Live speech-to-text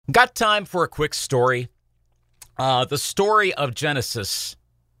Got time for a quick story? The story of Genesis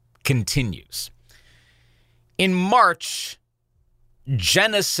continues. In March,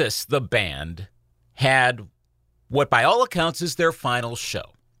 Genesis, the band, had what by all accounts is their final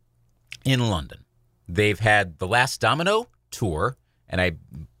show in London. They've had the Last Domino tour, and I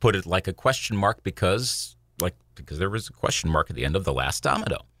put it like a question mark because there was a question mark at the end of the Last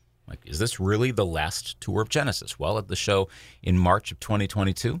Domino. Like, is this really the last tour of Genesis? Well, at the show in March of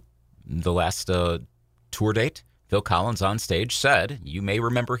 2022, the last tour date, Phil Collins on stage said, you may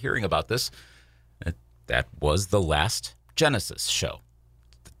remember hearing about this, that was the last Genesis show.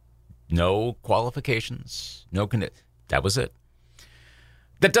 No qualifications, that was it.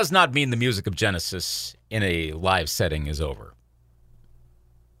 That does not mean the music of Genesis in a live setting is over.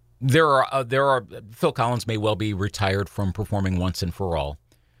 There are Phil Collins may well be retired from performing once and for all.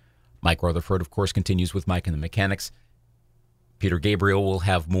 Mike Rutherford, of course, continues with Mike and the Mechanics. Peter Gabriel will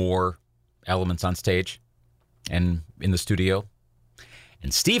have more elements on stage and in the studio.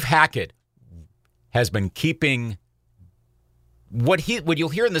 And Steve Hackett has been keeping what you'll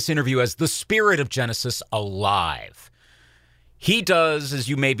hear in this interview as the spirit of Genesis alive. He does, as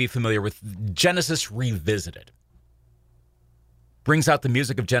you may be familiar with, Genesis Revisited. Brings out the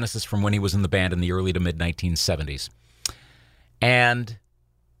music of Genesis from when he was in the band in the early to mid-1970s. And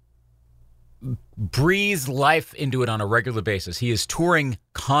breathes life into it on a regular basis. He is touring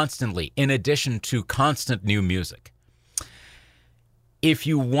constantly, in addition to constant new music. If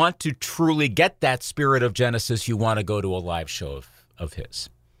you want to truly get that spirit of Genesis, you want to go to a live show of his.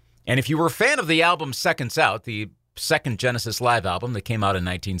 And if you were a fan of the album Seconds Out, the second Genesis live album that came out in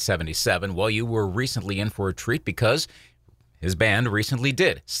 1977, well, you were recently in for a treat because his band recently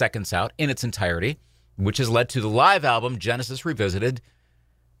did Seconds Out in its entirety, which has led to the live album Genesis Revisited,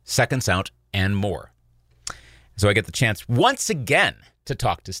 Seconds Out, and more. So I get the chance once again to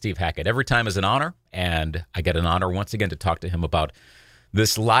talk to Steve Hackett. Every time is an honor, and I get an honor once again to talk to him about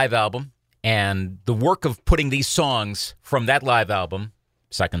this live album and the work of putting these songs from that live album,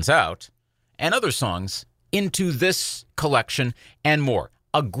 Seconds Out, and other songs into this collection and more.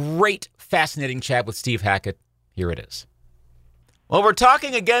 A great, fascinating chat with Steve Hackett. Here it is. Well, we're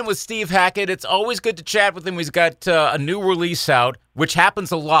talking again with Steve Hackett. It's always good to chat with him. He's got a new release out, which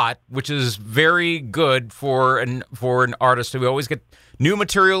happens a lot, which is very good for an artist. We always get new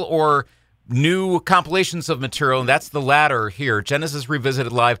material or new compilations of material, and that's the latter here. Genesis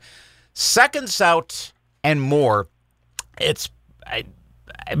Revisited Live, Seconds Out, and more. I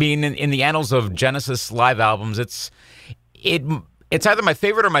mean, in the annals of Genesis live albums, it's either my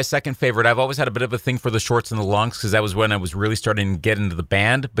favorite or my second favorite. I've always had a bit of a thing for the shorts and the longs because that was when I was really starting to get into the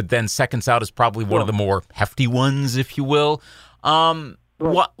band. But then Seconds Out is probably one of the more hefty ones, if you will.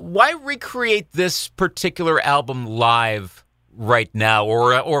 Why recreate this particular album live right now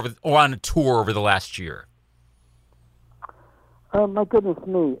or on a tour over the last year? My goodness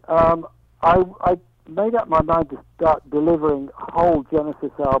me. I made up my mind to start delivering whole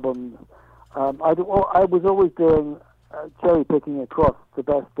Genesis albums. I was always doing cherry picking across the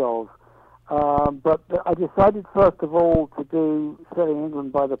best of. But I decided first of all to do Selling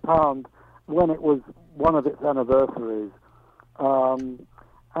England by the Pound when it was one of its anniversaries.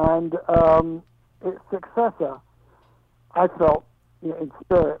 Its successor, I felt, in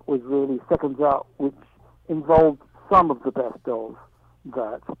spirit, was really Seconds Out, which involved some of the best of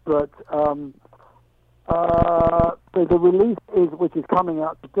that. But the release which is coming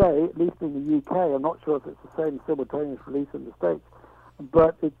out today, at least in the UK. I'm not sure if it's the same simultaneous release in the States,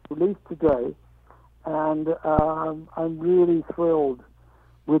 but it's released today, and I'm really thrilled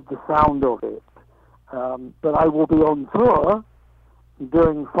with the sound of it. But I will be on tour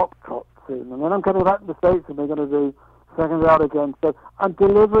doing Foxtrot soon, and then I'm coming back to the States, and we're going to do Seconds Out again. So I'm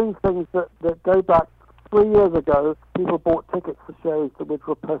delivering things that go back 3 years ago. People bought tickets for shows which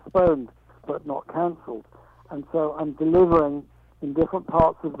were postponed but not cancelled. And so I'm delivering in different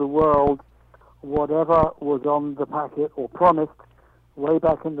parts of the world whatever was on the packet or promised way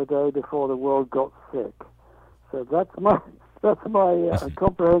back in the day before the world got sick. So that's my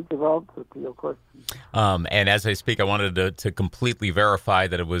comprehensive answer to your question. And as I speak, I wanted to completely verify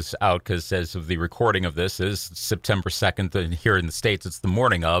that it was out because as of the recording of this is September 2nd, and here in the States it's the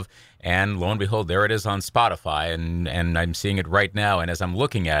morning of, and lo and behold, there it is on Spotify, and I'm seeing it right now, and as I'm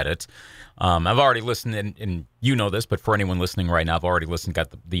looking at it, I've already listened, and you know this, but for anyone listening right now, I've already listened, got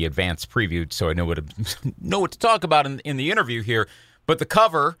the advanced preview, so I know what to talk about in the interview here. But the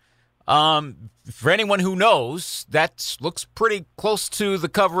cover, for anyone who knows, that looks pretty close to the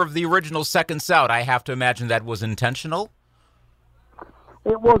cover of the original Seconds Out. I have to imagine that was intentional?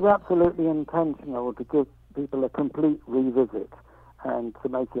 It was absolutely intentional to give people a complete revisit. and to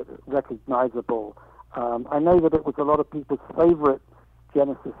make it recognizable. I know that it was a lot of people's favorite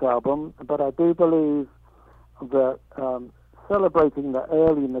Genesis album, but I do believe that celebrating the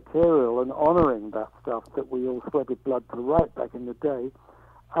early material and honoring that stuff that we all sweated blood to write back in the day,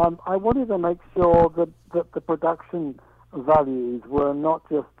 I wanted to make sure that the production values were not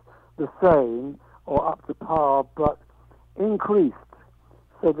just the same or up to par, but increased,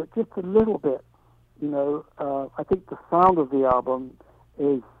 so that just a little bit, I think the sound of the album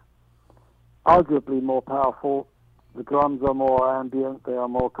is arguably more powerful. The drums are more ambient, they are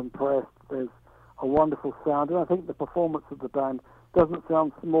more compressed, there's a wonderful sound, and I think the performance of the band doesn't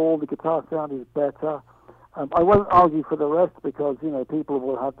sound small, the guitar sound is better. I won't argue for the rest because, people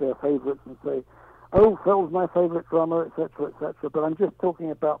will have their favorites and say, oh, Phil's my favorite drummer, etc., etc., but I'm just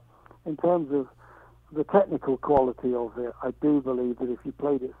talking about in terms of the technical quality of it. I do believe that if you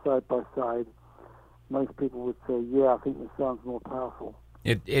played it side by side, most people would say, yeah, I think this sounds more powerful.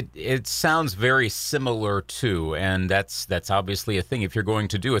 It sounds very similar to, and that's obviously a thing. If you're going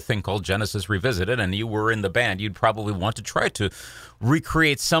to do a thing called Genesis Revisited and you were in the band, you'd probably want to try to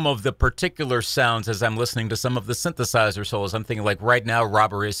recreate some of the particular sounds. As I'm listening to some of the synthesizer solos, I'm thinking like right now,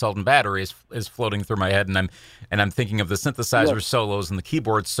 Robbery, Assault and Battery is floating through my head, and I'm thinking of the synthesizer solos and the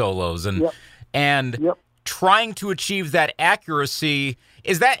keyboard solos and trying to achieve that accuracy.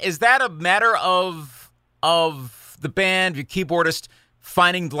 Is that a matter of the band, your keyboardist,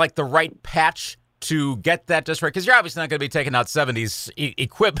 finding like the right patch to get that just right? Because you're obviously not going to be taking out 70s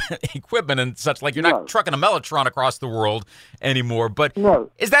equipment and such. Like you're not trucking a Mellotron across the world anymore. But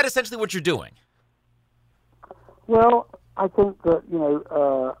is that essentially what you're doing? Well, I think that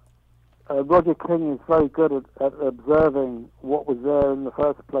Roger King is very good at observing what was there in the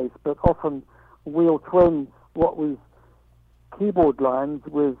first place, but often we'll twin what was keyboard lines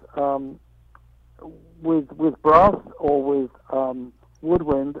with brass or with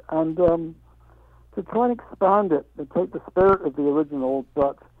woodwind, and to try and expand it, to take the spirit of the original,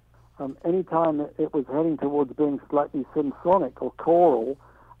 but anytime it was heading towards being slightly symphonic or choral,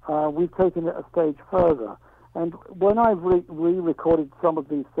 we've taken it a stage further. And when I've re-recorded some of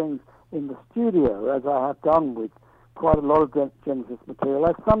these things in the studio, as I have done with quite a lot of Genesis material,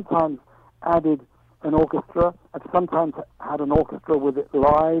 I've sometimes added an orchestra, I've sometimes had an orchestra with it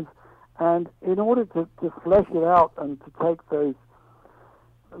live, and in order to flesh it out and to take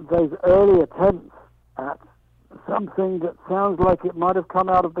those early attempts at something that sounds like it might have come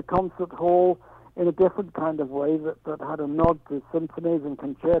out of the concert hall in a different kind of way that had a nod to symphonies and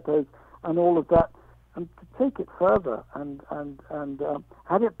concertos and all of that, and to take it further and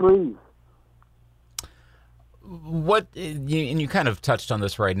have it breathe. And you kind of touched on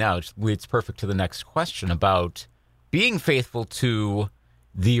this right now, which leads perfect to the next question about being faithful to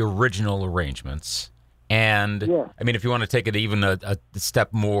the original arrangements. And I mean, if you want to take it even a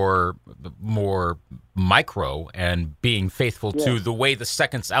step more micro, and being faithful to the way the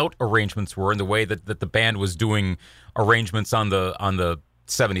Seconds Out arrangements were, and the way that the band was doing arrangements on the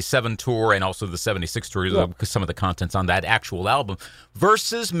 77 tour and also the 76 tour, because some of the content's on that actual album,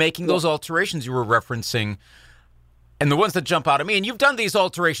 versus making those alterations you were referencing. And the ones that jump out at me, and you've done these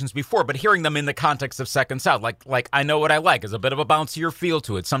alterations before, but hearing them in the context of Seconds Out, like I Know What I Like, is a bit of a bouncier feel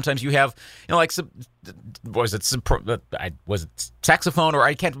to it. Sometimes you have, like was it saxophone, or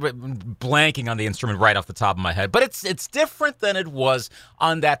I can't, blanking on the instrument right off the top of my head, but it's different than it was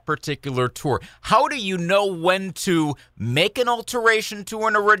on that particular tour. How do you know when to make an alteration to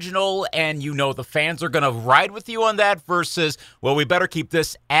an original, and the fans are going to ride with you on that, versus, well, we better keep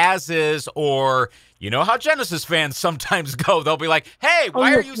this as is, or you know how Genesis fans sometimes go. They'll be like, hey,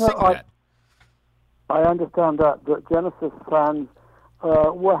 why are you singing that? I understand that Genesis fans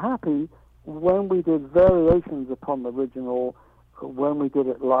were happy when we did variations upon the original, when we did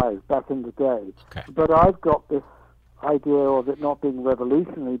it live back in the day. Okay. But I've got this idea of it not being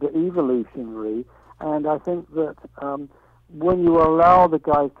revolutionary, but evolutionary. And I think that when you allow the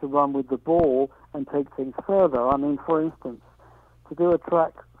guys to run with the ball and take things further, I mean, for instance, to do a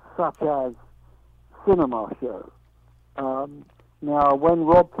track such as Cinema Show. Now, when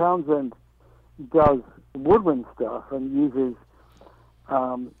Rob Townsend does woodwind stuff and uses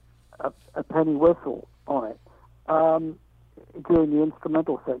a penny whistle on it during the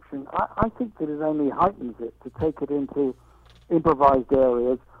instrumental section, I think that it only heightens it to take it into improvised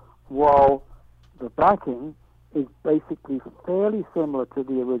areas, while the backing is basically fairly similar to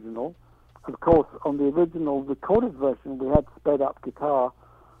the original. Of course, on the original recorded version, we had sped up guitar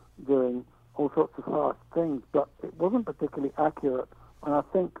doing all sorts of fast things, but it wasn't particularly accurate. And I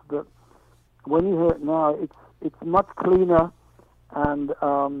think that when you hear it now, it's much cleaner, and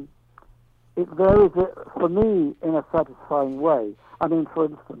it varies for me in a satisfying way. I mean, for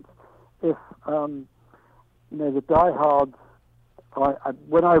instance, if the diehards,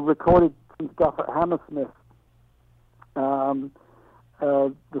 when I recorded some stuff at Hammersmith,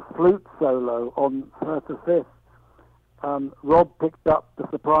 the flute solo on First or Fifth, Rob picked up the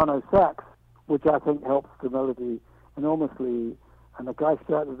soprano sax, which I think helps the melody enormously, and the guy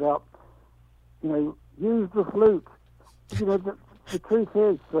shouted out, use the flute. The truth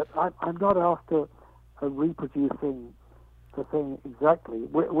is that I'm not after reproducing the thing exactly.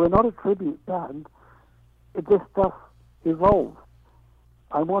 We're not a tribute band. This stuff evolves.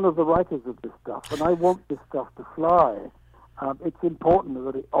 I'm one of the writers of this stuff, and I want this stuff to fly. It's important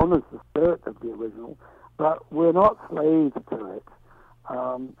that it honors the spirit of the original, but we're not slaves to it.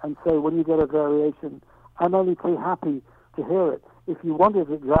 And so when you get a variation, I'm only too happy to hear it. If you want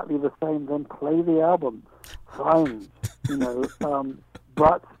it exactly the same, then play the album. Fine,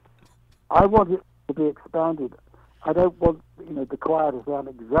 but I want it to be expanded. I don't want, the choir to sound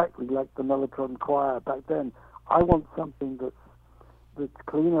exactly like the Mellotron choir back then. I want something that's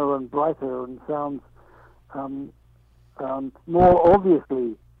cleaner and brighter and sounds more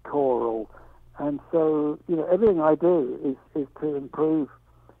obviously choral. And so, everything I do is to improve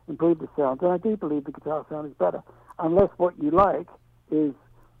the sound. And I do believe the guitar sound is better, unless what you like is,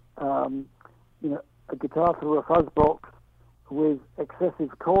 a guitar through a fuzz box with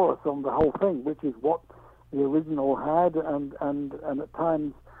excessive chorus on the whole thing, which is what the original had, and at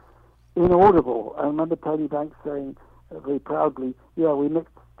times inaudible. I remember Tony Banks saying very proudly, "Yeah, we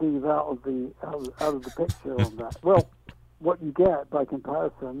mixed Steve out of the picture on that." Well, what you get by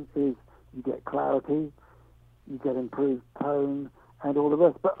comparison is you get clarity, you get improved tone, and all the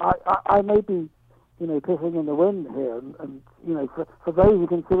rest. But I may be, pissing in the wind here, and for those who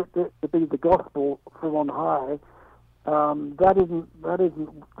consider it to be the gospel from on high, that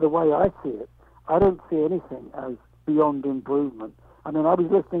isn't the way I see it. I don't see anything as beyond improvement. I mean, I was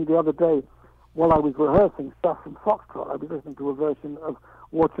listening the other day while I was rehearsing stuff from Foxtrot. I was listening to a version of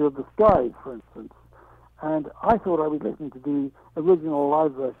Watcher of the Skies, for instance, and I thought I was listening to the original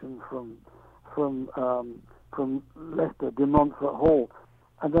live version from Leicester, De Montfort Hall.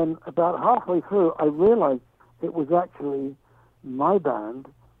 And then about halfway through, I realized it was actually my band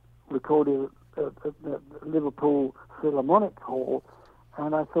recorded at the Liverpool Philharmonic Hall.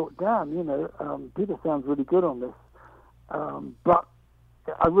 And I thought, damn, Peter sounds really good on this. But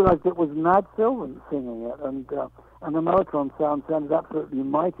I realized it was Mad Sylvan singing it, and the Mellotron sound sounded absolutely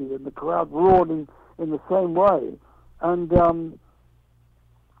mighty, and the crowd roared in the same way. And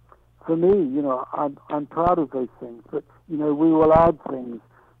for me, I'm proud of those things. But, we will add things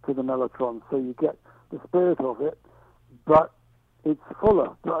to the Mellotron, so you get the spirit of it, but it's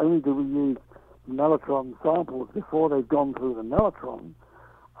fuller. Not only do we use Mellotron samples before they've gone through the Mellotron,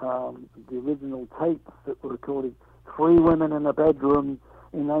 the original tapes that were recorded, 3 Women in a Bedroom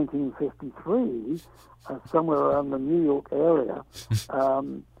in 1953, somewhere around the New York area,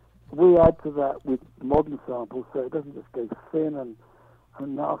 we add to that with modern samples, so it doesn't just go thin and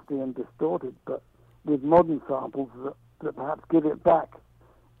nasty and distorted, but with modern samples that perhaps give it back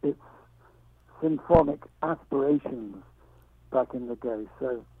its symphonic aspirations back in the day.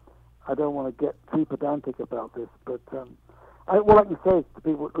 So I don't want to get too pedantic about this, but all I can say is to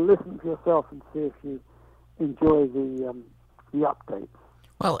people, listen to yourself and see if you enjoy the updates.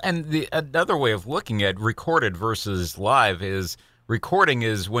 Well, and another way of looking at recorded versus live is recording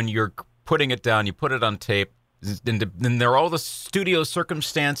is when you're putting it down, you put it on tape, and there are all the studio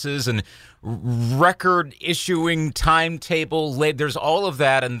circumstances and record issuing timetable. There's all of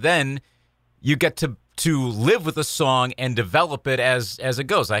that, and then you get to live with a song and develop it as it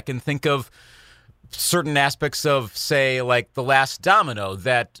goes. I can think of certain aspects of, say, like The Last Domino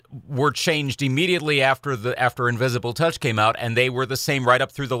that were changed immediately after Invisible Touch came out, and they were the same right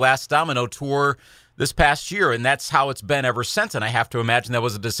up through the Last Domino tour this past year, and that's how it's been ever since. And I have to imagine that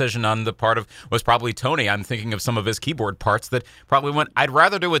was a decision on the part of, was probably Tony. I'm thinking of some of his keyboard parts that probably went, I'd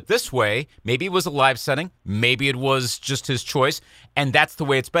rather do it this way. Maybe it was a live setting. Maybe it was just his choice, and that's the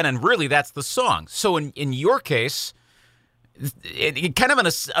way it's been, and really that's the song. So in your case, it kind of in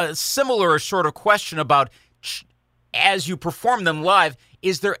a similar sort of question about as you perform them live,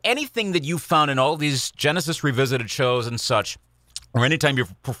 is there anything that you found in all these Genesis Revisited shows and such, or anytime you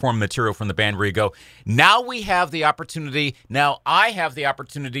perform material from the band where you go, now we have the opportunity, now I have the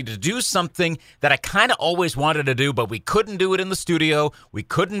opportunity to do something that I kind of always wanted to do, but we couldn't do it in the studio, we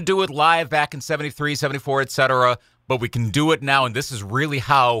couldn't do it live back in 73, 74, etc., but we can do it now, and this is really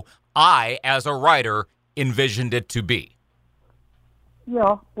how I, as a writer, envisioned it to be?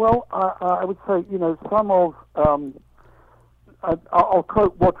 Yeah, well, I would say, some of I'll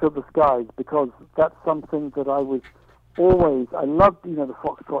quote Watch of the Skies, because that's something that I loved, the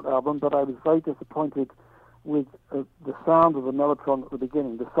Foxtrot album, but I was very disappointed with the sound of the Mellotron at the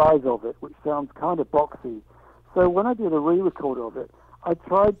beginning, the size of it, which sounds kind of boxy. So when I did a re-record of it, I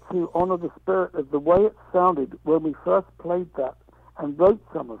tried to honor the spirit of the way it sounded when we first played that and wrote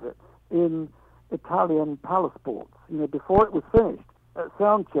some of it in Italian Palasports. Before it was finished, at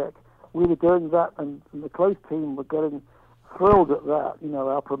soundcheck, we were doing that, and the close team were getting thrilled at that,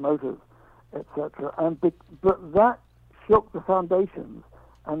 our promoters, etc. But that shook the foundations,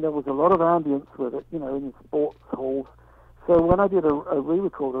 and there was a lot of ambience with it, in the sports halls. So when I did a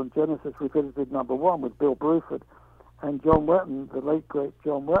re-record on Genesis Revisited #1 with Bill Bruford and John Wetton, the late, great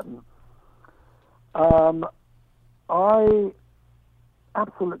John Wetton, I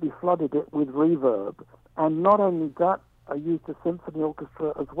absolutely flooded it with reverb. And not only that, I used a symphony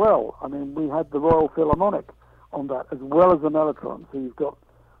orchestra as well. I mean, we had the Royal Philharmonic on that, as well as the Mellotron. So you've got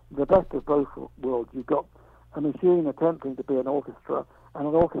the best of both worlds. You've got a machine attempting to be an orchestra, and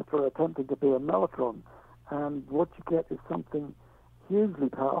an orchestra attempting to be a Mellotron. And what you get is something hugely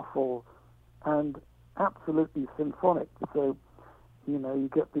powerful and absolutely symphonic. So, you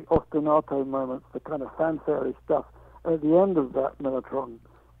get the ostinato moments, the kind of fanfare stuff at the end of that Mellotron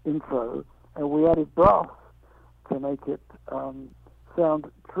intro, and we added brass to make it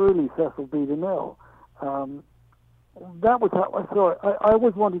sound truly Cecil B. DeMille. That was how I saw it. I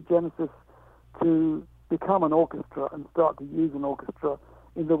always wanted Genesis to become an orchestra and start to use an orchestra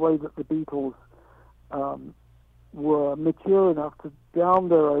in the way that the Beatles were mature enough to down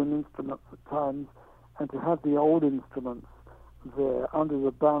their own instruments at times and to have the old instruments there under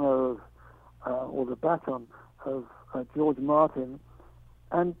the banner of, or the baton of George Martin.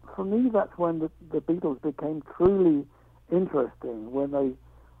 And for me, that's when the Beatles became truly interesting, when they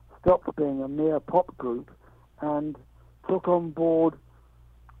stopped being a mere pop group and took on board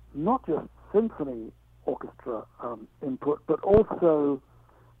not just symphony orchestra input, but also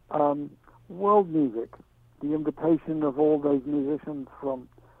world music, the invitation of all those musicians from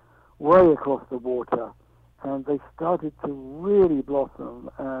way across the water, and they started to really blossom,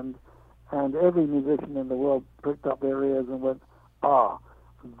 and every musician in the world pricked up their ears and went,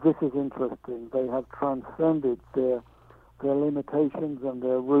 this is interesting. They have transcended their limitations and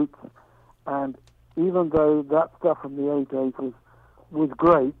their roots, and even though that stuff from the early days was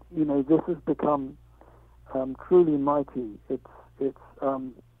great, this has become truly mighty.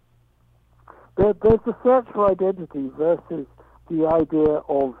 There's the search for identity versus the idea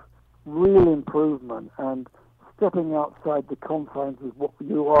of real improvement and stepping outside the confines of what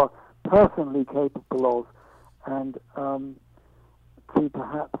you are personally capable of, and to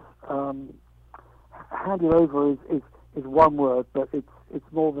perhaps hand it over is one word, but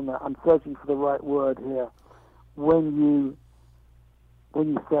it's more than that. I'm searching for the right word here. When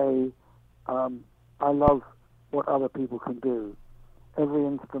you say, I love what other people can do. Every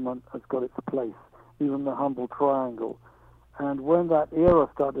instrument has got its place, even the humble triangle. And when that era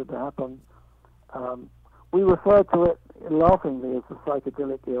started to happen, we refer to it laughingly as the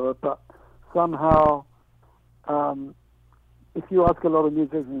psychedelic era, but somehow, if you ask a lot of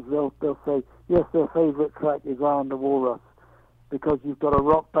musicians, they'll say, yes, their favorite track is Eye on the Walrus, because you've got a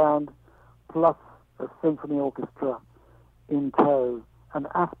rock band plus a symphony orchestra in tow, and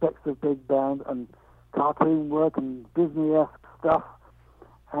aspects of big band and cartoon work and Disney-esque stuff.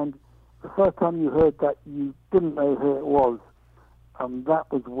 And the first time you heard that, you didn't know who it was.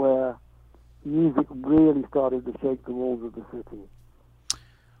 That was where music really started to shake the walls of the city.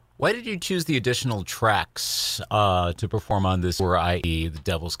 Why did you choose the additional tracks to perform on this tour, i.e., The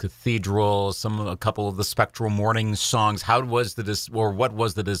Devil's Cathedral, a couple of the Spectral Morning songs? What was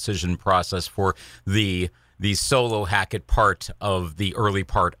the decision process for the solo Hackett part of the early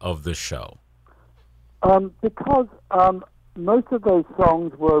part of the show? Because most of those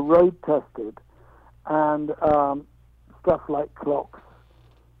songs were road tested, and stuff like Clocks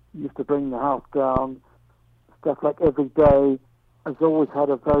used to bring the house down. Stuff like Every Day has always had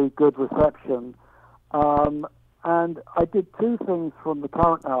a very good reception. And I did two things from the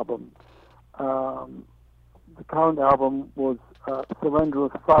current album. The current album was Surrender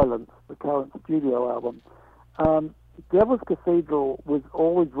of Silence, the current studio album. Devil's Cathedral was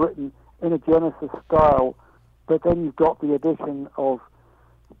always written in a Genesis style, but then you've got the addition of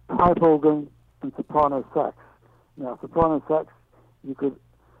pipe organ and soprano sax. Now, soprano sax, you could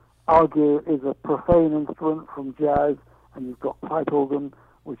argue, is a profane instrument from jazz, and you've got pipe organ,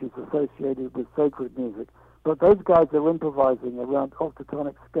 which is associated with sacred music. But those guys are improvising around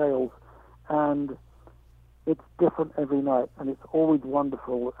octatonic scales, and it's different every night, and it's always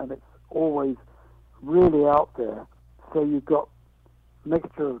wonderful, and it's always really out there. so you've got a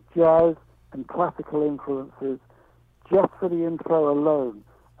mixture of jazz and classical influences just for the intro alone.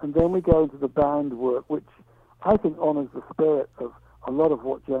 And then we go into the band work, which I think honors the spirit of a lot of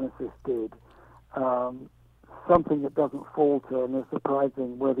what Genesis did. Something that doesn't falter and is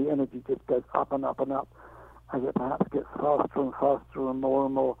surprising, where the energy just goes up and up and up as it perhaps gets faster and faster and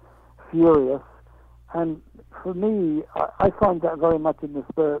more furious. And for me, I find that very much in the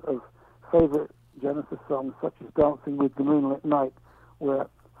spirit of favorite Genesis songs, such as Dancing with the Moonlit Night, where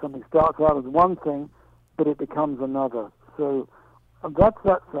something starts out as one thing, but it becomes another. So that's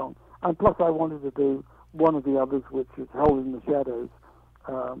that song. And plus I wanted to do one of the others, which is Held in the Shadows,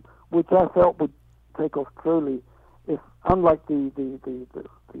 which I felt would take off truly if, unlike the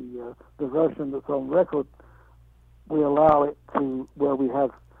version that's on record, we allow it to where we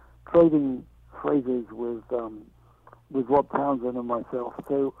have trading phrases with Rob Townsend and myself.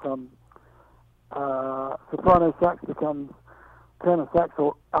 So soprano sax becomes tenor sax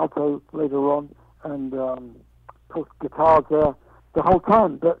or alto later on, and of course guitars there the whole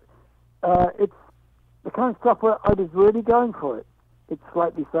time. But it's the kind of stuff where I was really going for it. It's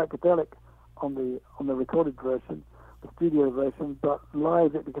slightly psychedelic on the recorded version, the studio version, but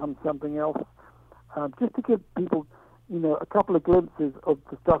live it becomes something else. Just to give people, a couple of glimpses of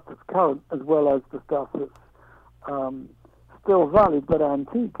the stuff that's current as well as the stuff that's still valid but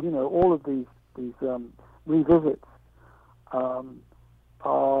antique. All of these revisits are,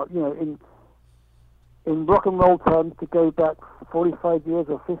 in rock and roll terms, to go back 45 years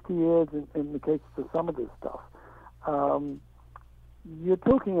or 50 years in the case of some of this stuff. You're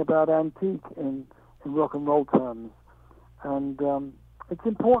talking about antique in rock and roll terms, and it's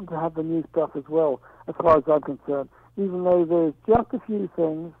important to have the new stuff as well, as far as I'm concerned, even though there's just a few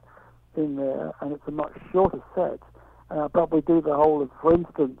things in there, and it's a much shorter set, but we do the whole of, for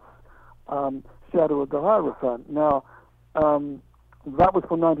instance, Shadow of the Hierophant. Now, that was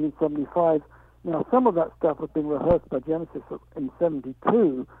from 1975. Now, some of that stuff had been rehearsed by Genesis in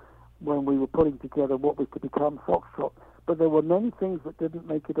 72, when we were putting together what was to become Foxtrot. But there were many things that didn't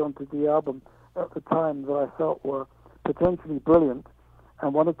make it onto the album at the time that I felt were potentially brilliant,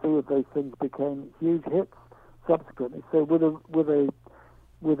 and one or two of those things became huge hits subsequently. So with a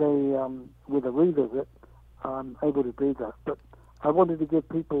revisit, I'm able to do that. But I wanted to give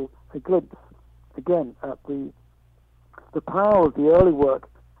people a glimpse again at the power of the early work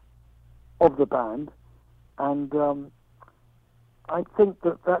of the band, and I think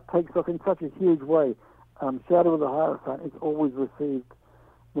that takes off in such a huge way. Shadow of the Hierophant is always received,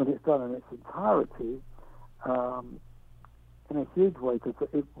 when it's done in its entirety, in a huge way, because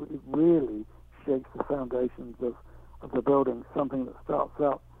it really shakes the foundations of the building. Something that starts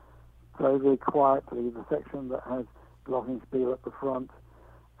out very, very quietly, the section that has glockenspiel at the front,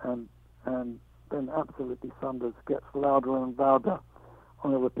 and then absolutely thunders, gets louder and louder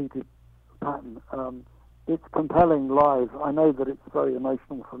on a repeated pattern. It's compelling live. I know that it's very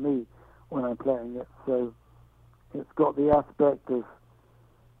emotional for me when I'm playing it. So it's got the aspect of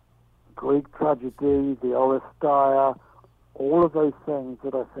Greek tragedy, the Oresteia, all of those things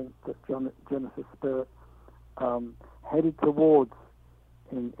that I think that Genesis Spirit headed towards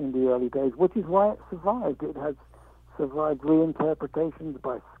in the early days, which is why it survived. It has survived reinterpretations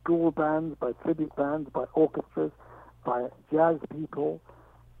by school bands, by tribute bands, by orchestras, by jazz people.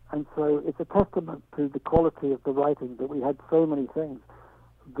 And so it's a testament to the quality of the writing that we had so many things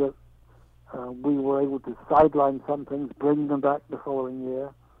that we were able to sideline some things, bring them back the following year.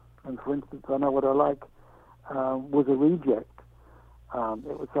 And for instance, I Know What I Like was a reject.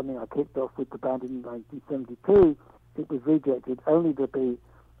 It was something I kicked off with the band in 1972. It was rejected only to be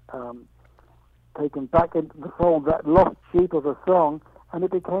taken back into the fold, that lost sheep of a song, and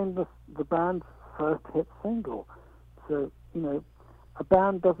it became the band's first hit single. So, a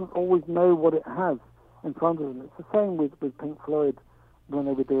band doesn't always know what it has in front of them. It's the same with Pink Floyd when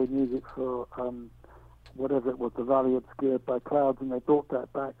they were doing music for whatever it was, The Valley Obscured by Clouds, and they brought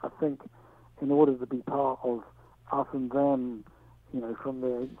that back, I think, in order to be part of Us and Them, from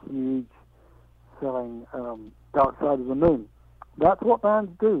their huge selling Dark Side of the Moon. That's what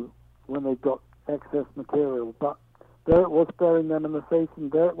bands do when they've got excess material. But there it was staring them in the face, and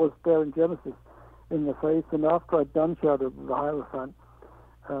there it was staring Genesis in the face. And after I'd done Shadow of the Hierophant,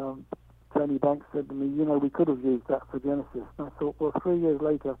 Tony Banks said to me, we could have used that for Genesis. And I thought, well, 3 years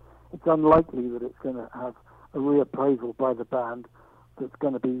later, it's unlikely that it's going to have a reappraisal by the band that's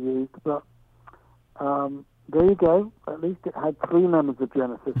going to be used. But there you go. At least it had 3 members of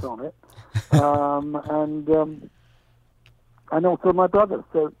Genesis on it. And also my brother.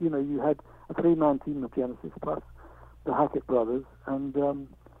 So, you had a 3-man team of Genesis plus the Hackett brothers. And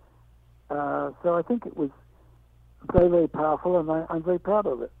so I think it was very, very powerful, and I'm very proud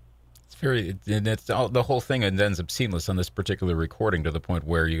of it. It's all, the whole thing ends up seamless on this particular recording to the point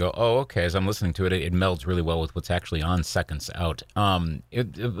where you go, oh, okay. As I'm listening to it, it melds really well with what's actually on seconds out.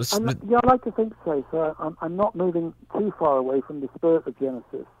 It was. Yeah, I like to think so. So I'm not moving too far away from the spirit of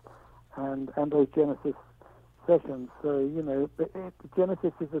Genesis and those Genesis sessions. So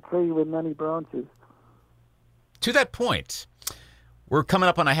Genesis is a tree with many branches. To that point, we're coming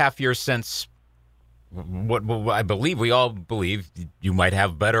up on a half year since. What I believe, we all believe, you might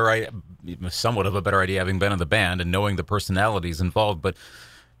have somewhat of a better idea having been in the band and knowing the personalities involved. But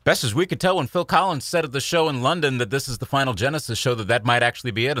best as we could tell, when Phil Collins said at the show in London that this is the final Genesis show, that might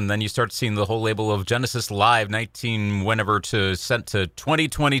actually be it. And then you start seeing the whole label of Genesis Live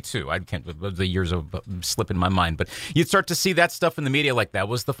 2022. I can't, the years are slipping my mind, but you'd start to see that stuff in the media like that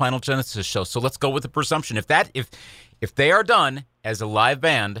was the final Genesis show. So let's go with the presumption. If they are done as a live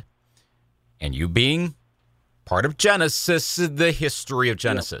band, and you being part of Genesis, the history of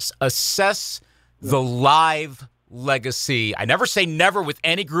Genesis, assess the live legacy. I never say never with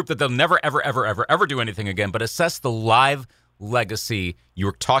any group that they'll never, ever, ever, ever, ever do anything again, but assess the live legacy. You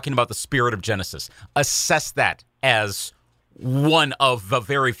were talking about the spirit of Genesis. Assess that as one of the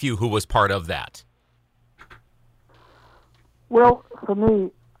very few who was part of that. Well, for me,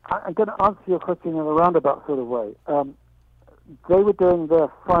 I'm going to answer your question in a roundabout sort of way. They were doing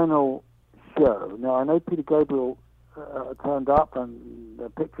their final show. Now, I know Peter Gabriel turned up and the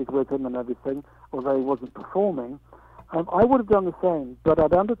pictures with him and everything, although he wasn't performing. I would have done the same, but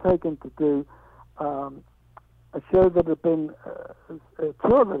I'd undertaken to do a show that had been, a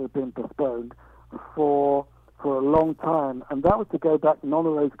tour that had been postponed for a long time, and that was to go back and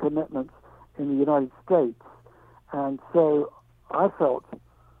honor those commitments in the United States. And so I felt,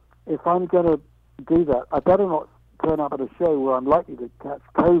 if I'm going to do that, I better not turn up at a show where I'm likely to catch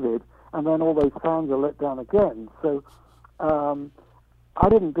COVID, and then all those fans are let down again. So I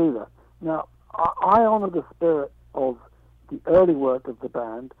didn't do that. Now, I honor the spirit of the early work of the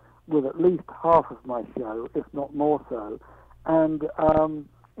band with at least half of my show, if not more so. And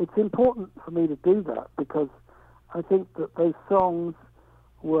it's important for me to do that because I think that those songs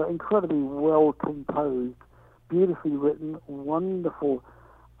were incredibly well composed, beautifully written, wonderful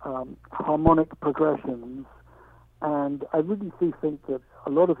harmonic progressions. And I really do think that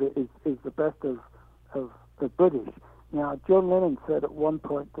a lot of it is the best of the British. Now, John Lennon said at one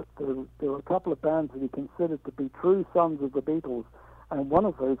point that there were a couple of bands that he considered to be true sons of the Beatles, and one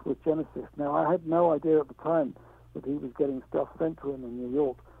of those was Genesis. Now, I had no idea at the time that he was getting stuff sent to him in New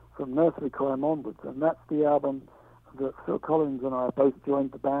York from Nursery Crime onwards, and that's the album that Phil Collins and I both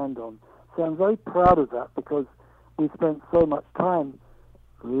joined the band on. So I'm very proud of that because we spent so much time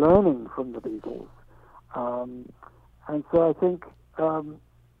learning from the Beatles. And so I think, for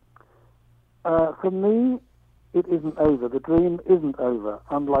me, it isn't over. The dream isn't over.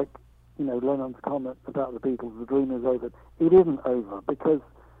 Unlike, Lennon's comment about the Beatles, the dream is over. It isn't over because,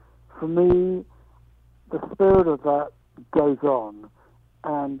 for me, the spirit of that goes on.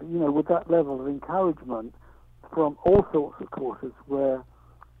 And, with that level of encouragement from all sorts of quarters where,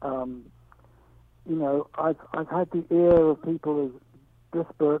 I've had the ear of people as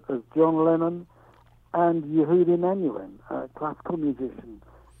disparate as John Lennon and Yehudi Menuhin, a classical musician,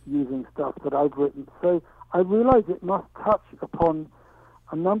 using stuff that I've written. So I realize it must touch upon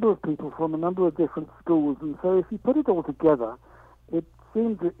a number of people from a number of different schools. And so if you put it all together, it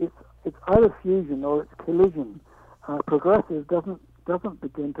seems that it's either fusion or it's collision. Progressive doesn't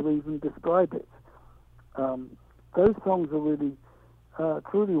begin to even describe it. Those songs are really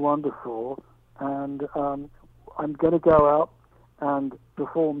truly wonderful, and I'm going to go out and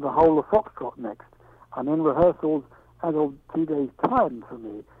perform the whole of Foxtrot next. I'm in rehearsals as of 2 days' time for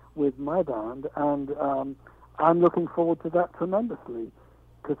me with my band, and I'm looking forward to that tremendously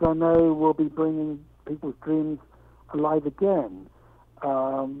because I know we'll be bringing people's dreams alive again.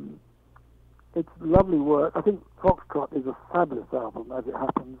 It's lovely work. I think Foxtrot is a fabulous album as it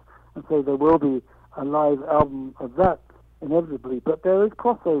happens, and so there will be a live album of that inevitably, but there is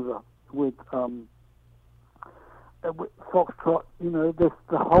crossover with Foxtrot. There's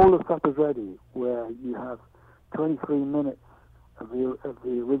the whole of Supper's Ready, where you have 23 minutes of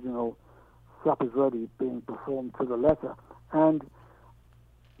the original Supper's Ready being performed to the letter, and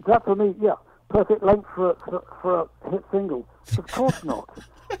that for me, perfect length for a hit single. Of course not,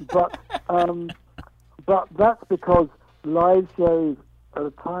 but that's because live shows at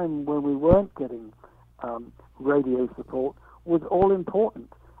a time when we weren't getting radio support was all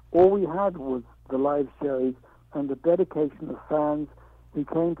important. All we had was the live shows and the dedication of fans who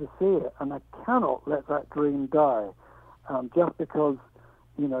came to see it, and I cannot let that dream die. Just because,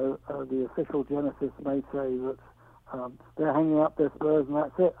 the official Genesis may say that They're hanging up their spurs and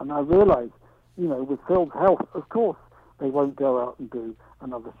that's it. And I realise, with Phil's health, of course, they won't go out and do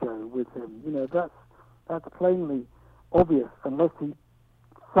another show with him. That's plainly obvious, unless he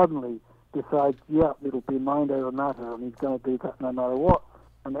suddenly decides, it'll be mind over matter, and he's going to do that no matter what.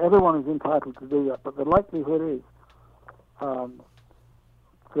 And everyone is entitled to do that. But the likelihood is that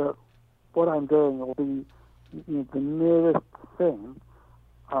what I'm doing will be the nearest thing,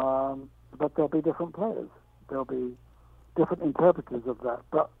 but there'll be different players. There'll be different interpreters of that.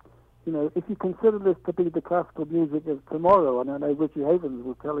 But, if you consider this to be the classical music of tomorrow, and I know Richie Havens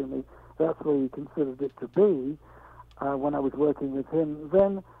was telling me that's where he considered it to be when I was working with him,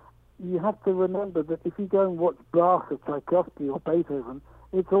 then you have to remember that if you go and watch Bach or Tchaikovsky or Beethoven,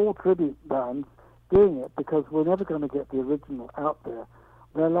 it's all tribute bands doing it, because we're never going to get the original out there.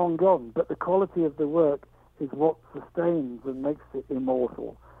 They're long gone. But the quality of the work is what sustains and makes it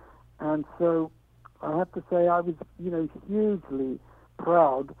immortal. And so I have to say I was, hugely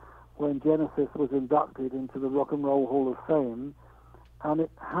proud when Genesis was inducted into the Rock and Roll Hall of Fame, and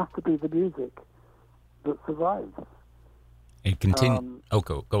it has to be the music that survives. It continue.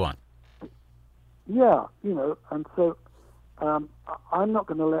 Go on. Yeah, and so I'm not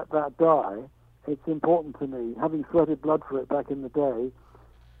going to let that die. It's important to me, having sweated blood for it back in the day,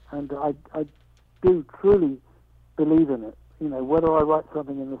 and I do truly believe in it. Whether I write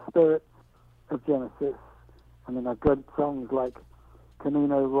something in the spirit of Genesis, I mean, I've got songs like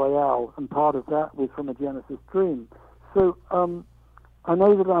Camino Royale, and part of that was from a Genesis dream. So I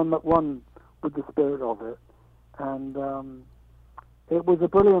know that I'm at one with the spirit of it, and it was a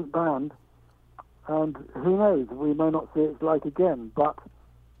brilliant band, and who knows, we may not see its like again, but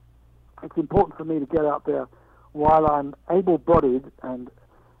it's important for me to get out there while I'm able-bodied and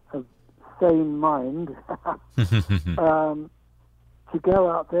of sane mind to go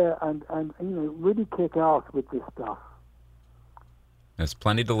out there and really kick ass with this stuff. There's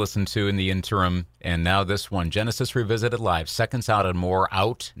plenty to listen to in the interim, and now this one, Genesis Revisited Live, Seconds Out and More,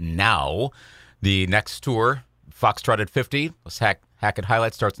 out now. The next tour, Foxtrot at 50, Hackett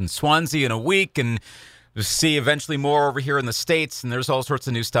Highlight, starts in Swansea in a week, and we'll see eventually more over here in the States, and there's all sorts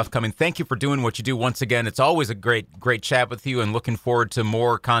of new stuff coming. Thank you for doing what you do once again. It's always a great chat with you, and looking forward to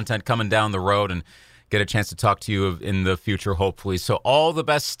more content coming down the road and get a chance to talk to you in the future, hopefully. So all the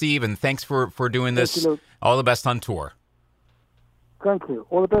best, Steve, and thanks for doing this. Thank you, Luke. All the best on tour. Thank you.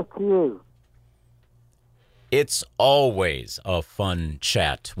 All the best to you. It's always a fun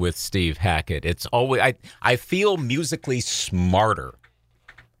chat with Steve Hackett. It's always I feel musically smarter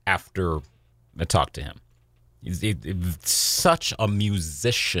after I talk to him. He's such a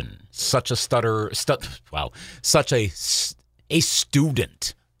musician, such a such a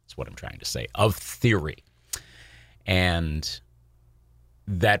student. That's what I'm trying to say, of theory. And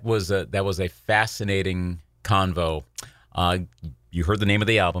that was a fascinating convo. You heard the name of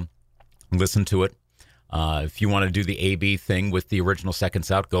the album. Listen to it. If you want to do the A-B thing with the original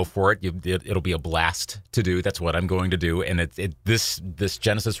Seconds Out, go for it. It'll be a blast to do. That's what I'm going to do. And this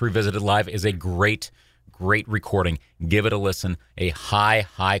Genesis Revisited Live is a great recording. Give it a listen. A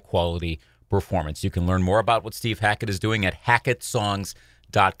high quality performance. You can learn more about what Steve Hackett is doing at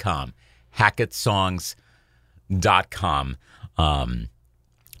hackettsongs.com. hackettsongs.com.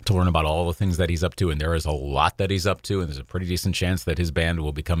 To learn about all the things that he's up to, and there is a lot that he's up to, and there's a pretty decent chance that his band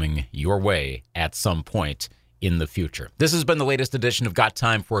will be coming your way at some point in the future. This has been the latest edition of Got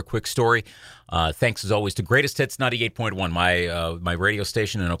Time for a Quick Story. Thanks, as always, to Greatest Hits 98.1, my radio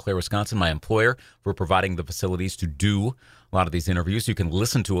station in Eau Claire, Wisconsin, my employer, for providing the facilities to do a lot of these interviews. You can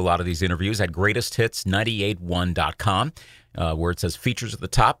listen to a lot of these interviews at greatesthits981.com, where it says features at the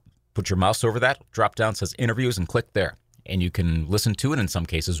top. Put your mouse over that, drop down, says interviews, and click there. And you can listen to, and in some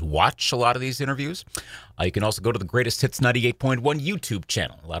cases watch, a lot of these interviews. You can also go to the Greatest Hits 98.1 YouTube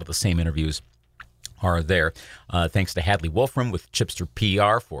channel. A lot of the same interviews are there. Thanks to Hadley Wolfram with Chipster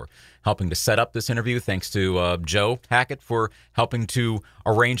PR for helping to set up this interview. Thanks to Joe Hackett for helping to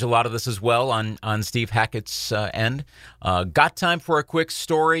arrange a lot of this as well on Steve Hackett's end. Got Time for a Quick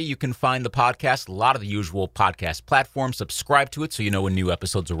Story. You can find the podcast, a lot of the usual podcast platforms. Subscribe to it so you know when new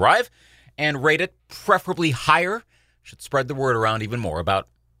episodes arrive, and rate it, preferably higher. Should spread the word around even more about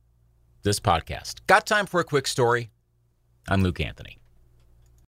this podcast. Got Time for a Quick Story. I'm Luke Anthony.